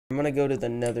I'm gonna go to the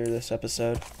nether this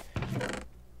episode.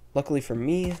 Luckily for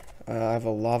me, I have a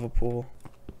lava pool.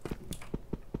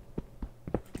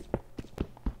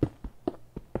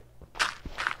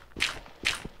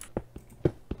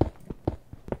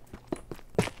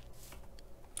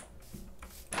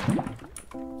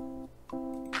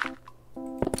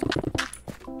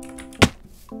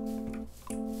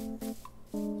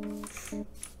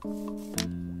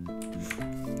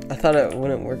 I thought it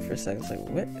wouldn't work for a second. I was like,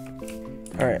 what?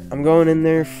 Alright, I'm going in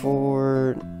there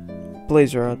for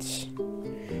blaze rods.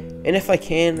 And if I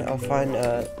can, I'll find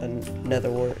a nether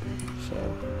wart. So,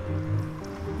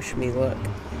 wish me luck.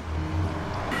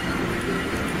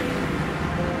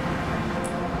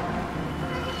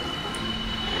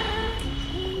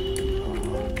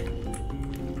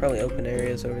 Probably open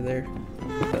areas over there.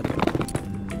 But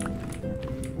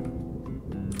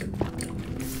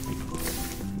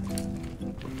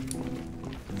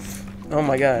oh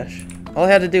my gosh. All I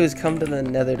had to do was come to the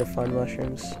nether to find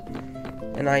mushrooms.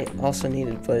 And I also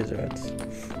needed blaze rods. So,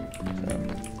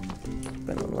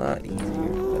 been a lot easier,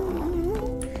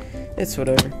 but it's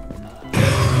whatever.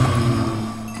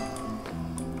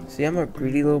 See, I'm a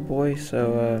greedy little boy,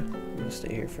 so I'm gonna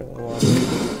stay here for a little while.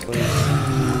 Please.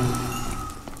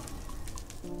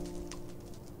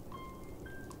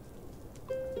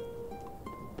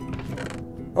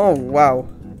 Oh, wow.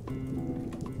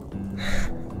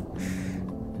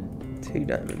 2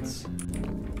 diamonds.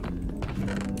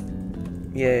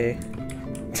 Yay.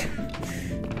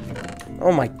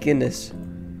 Oh my goodness.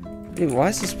 Dude, why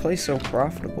is this place so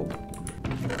profitable?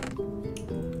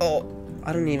 Oh,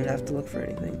 I don't even have to look for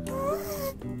anything.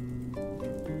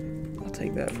 I'll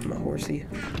take that from my horsey.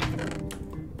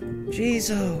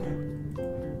 Jeez-o.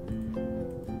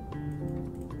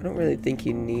 I don't really think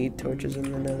you need torches in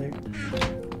the nether.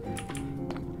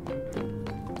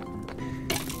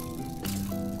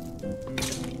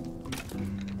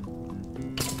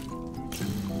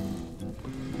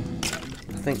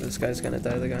 I think this guy's gonna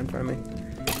die, the guy in front of me.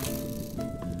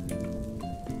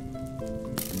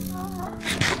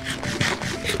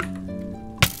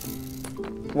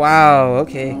 Wow,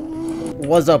 okay.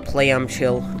 What's up, play? I'm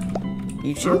chill.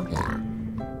 You chill?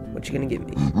 What you gonna give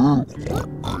me?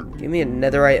 Give me a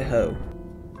netherite hoe.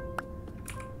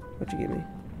 What'd you give me?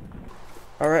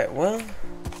 Alright, well,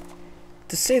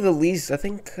 to say the least, I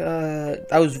think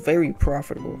that was very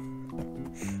profitable.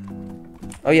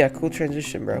 Oh yeah, cool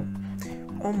transition, bro.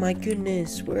 Oh my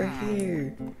goodness, we're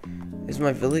here. Is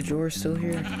my village ore still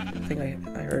here? I think I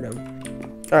heard him.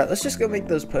 Alright, let's just go make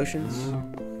those potions.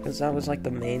 Because that was like the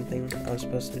main thing I was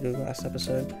supposed to do last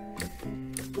episode.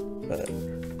 But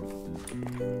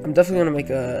I'm definitely going to make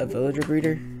a villager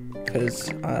breeder. Because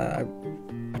I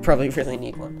probably really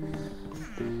need one.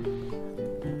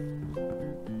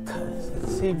 Because it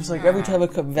seems like every time I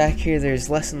come back here, there's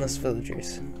less and less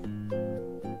villagers.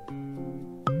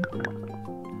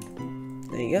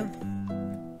 There you go.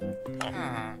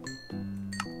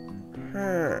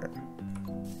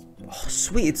 Oh,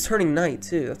 sweet. It's turning night,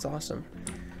 too. That's awesome.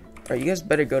 Alright, you guys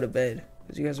better go to bed.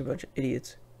 Because you guys are a bunch of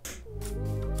idiots.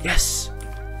 Yes!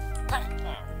 Alright.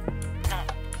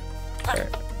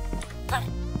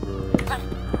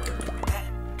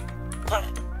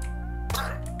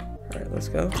 Alright, let's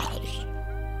go.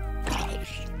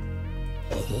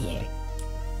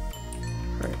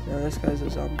 Alright, now this guy's a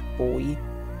zombie boy.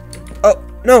 Oh,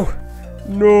 no!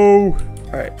 No!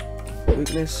 Alright.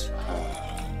 Weakness.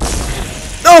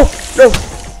 No! No!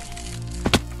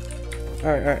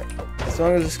 Alright. As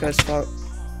long as this guy's fought.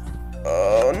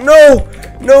 Oh, no!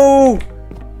 No!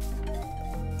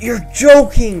 You're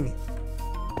joking!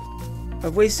 I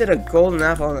wasted a golden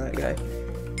apple on that guy.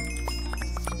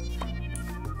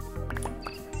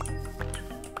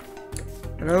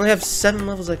 And I only have 7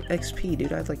 levels of XP,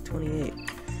 dude. I have like 28.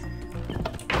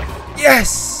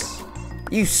 Yes!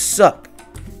 You suck.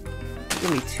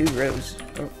 Give me 2 rows.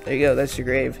 Oh, there you go. That's your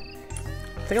grave. I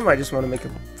think I might just want to make a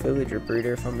villager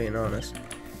breeder if I'm being honest.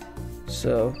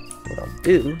 So, what I'll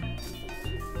do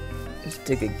is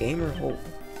dig a gamer hole.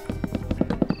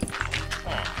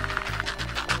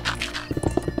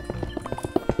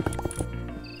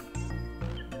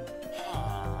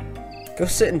 Go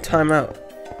sit in timeout.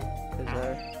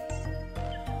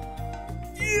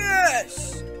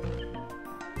 Yes!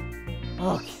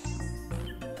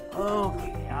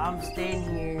 Okay, I'm staying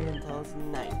here until it's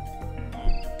night.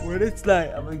 When it's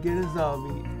night, I'm gonna get a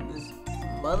zombie. This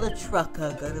mother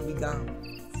trucker gonna be gone.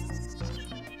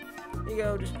 Here you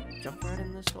go, just jump right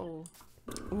in this hole.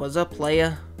 What's up,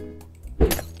 playa?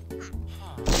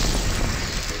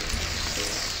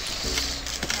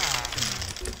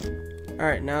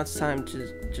 Alright, now it's time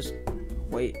to just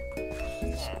wait.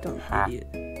 This dumb idiot.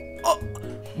 Oh,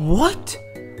 what?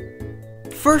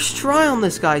 First try on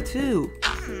this guy, too.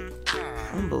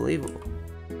 Unbelievable.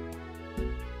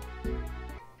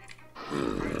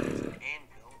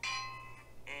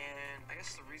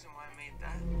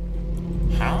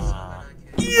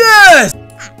 Yes! Which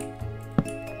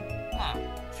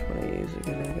one of you is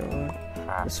gonna go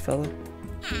on? This fella?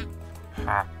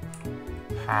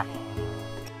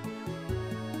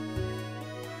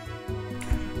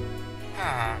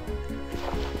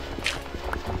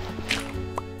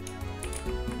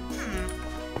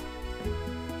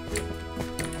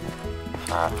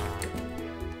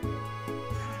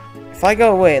 If I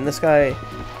go away and this guy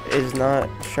is not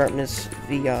sharpness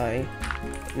VI,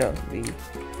 no, V,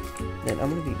 then I'm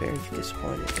gonna be very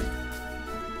disappointed.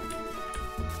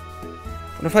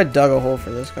 What if I dug a hole for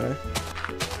this guy?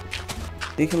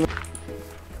 You can.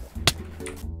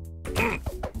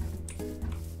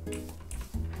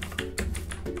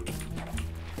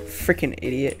 Freaking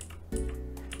idiot.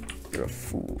 You're a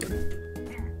fool.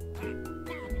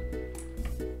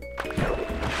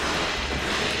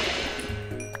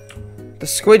 The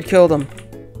squid killed him.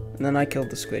 And then I killed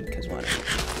the squid, because why not?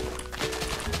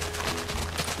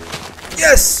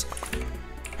 Yes!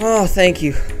 Oh, thank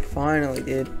you. Finally,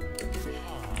 dude.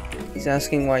 He's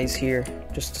asking why he's here.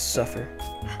 Just to suffer.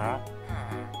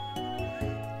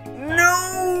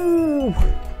 No!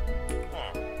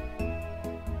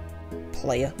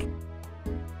 Playa.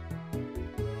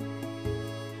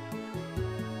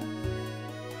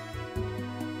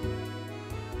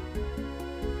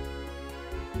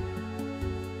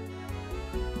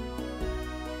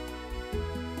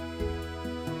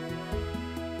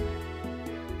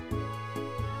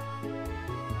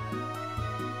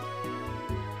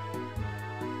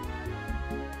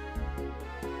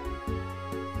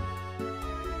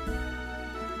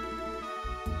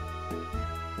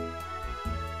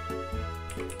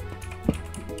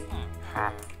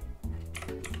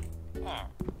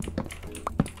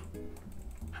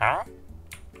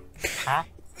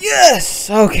 Yes!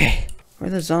 Okay. Where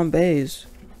are the zombies?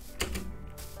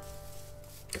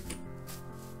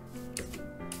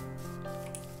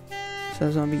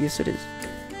 So zombie, yes it is.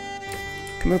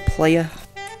 Come here, playa.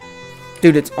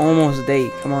 Dude, it's almost day.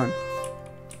 Come on.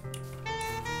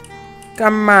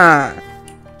 Come on.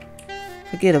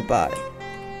 Forget about it.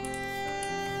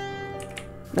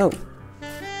 No.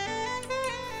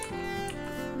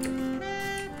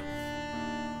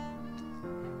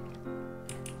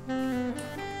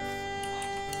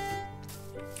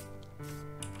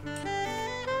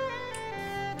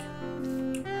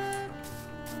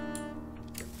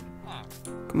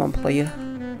 Come on, playa.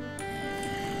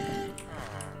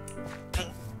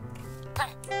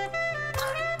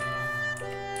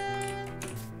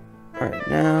 Alright,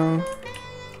 now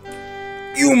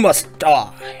you must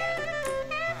die.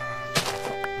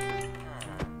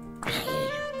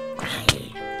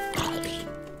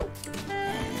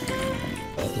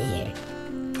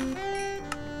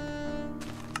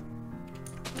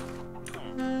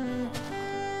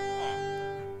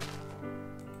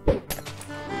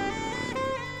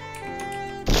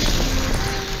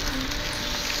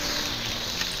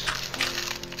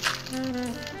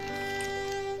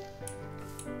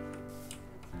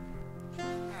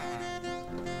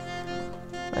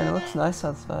 Man, it looks nice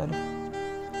outside. I'm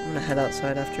gonna head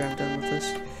outside after I'm done with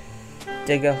this.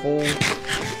 Dig a hole.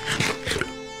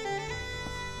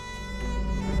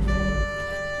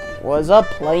 What's up,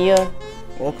 playa?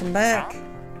 Welcome back.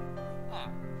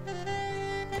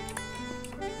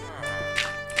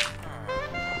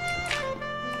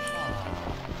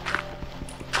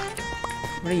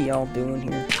 What are y'all doing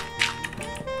here?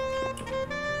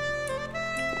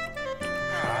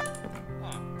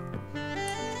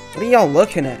 What are y'all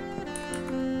looking at?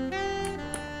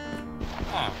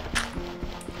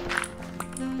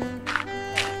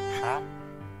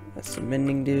 That's the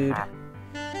mending dude.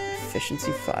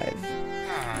 Efficiency 5.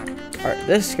 Alright,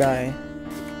 this guy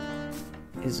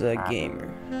is a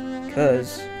gamer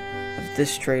because of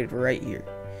this trade right here.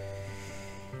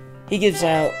 He gives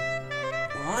out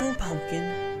 1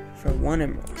 pumpkin for 1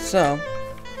 emerald. So,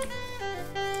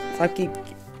 if I keep...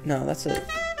 No, that's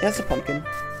a pumpkin.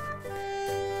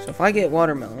 So if I get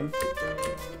watermelon,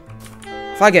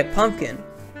 if I get pumpkin,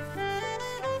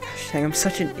 gosh dang, I'm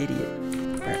such an idiot.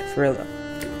 Alright, for real though.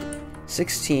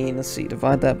 16, let's see,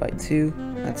 divide that by 2,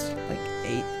 that's like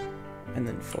 8, and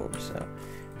then 4, so.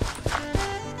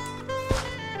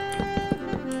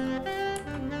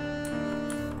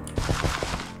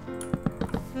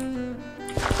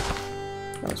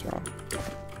 That was wrong.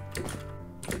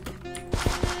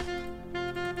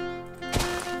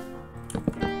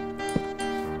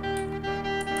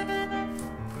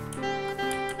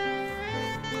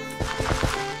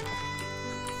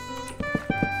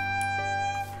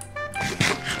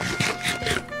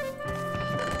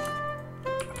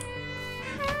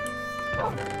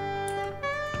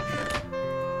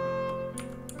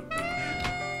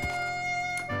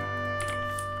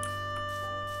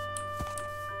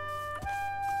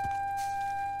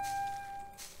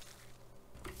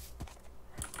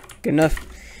 Good enough.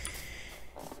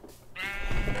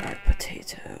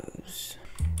 Potatoes.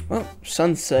 Well,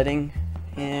 sun's setting,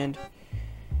 and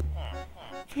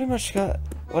pretty much got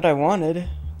what I wanted.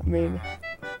 I mean,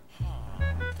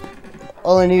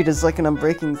 all I need is like an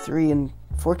Unbreaking 3 and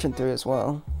Fortune 3 as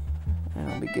well, and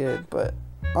I'll be good. But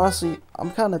honestly,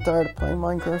 I'm kind of tired of playing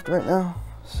Minecraft right now,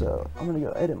 so I'm gonna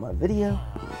go edit my video.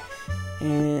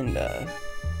 And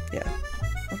yeah,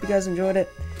 hope you guys enjoyed it.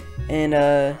 And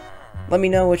let me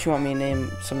know what you want me to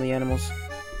name some of the animals,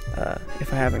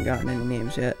 if I haven't gotten any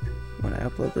names yet when I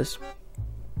upload this.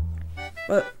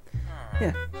 But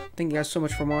yeah, thank you guys so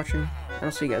much for watching, and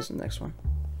I'll see you guys in the next one.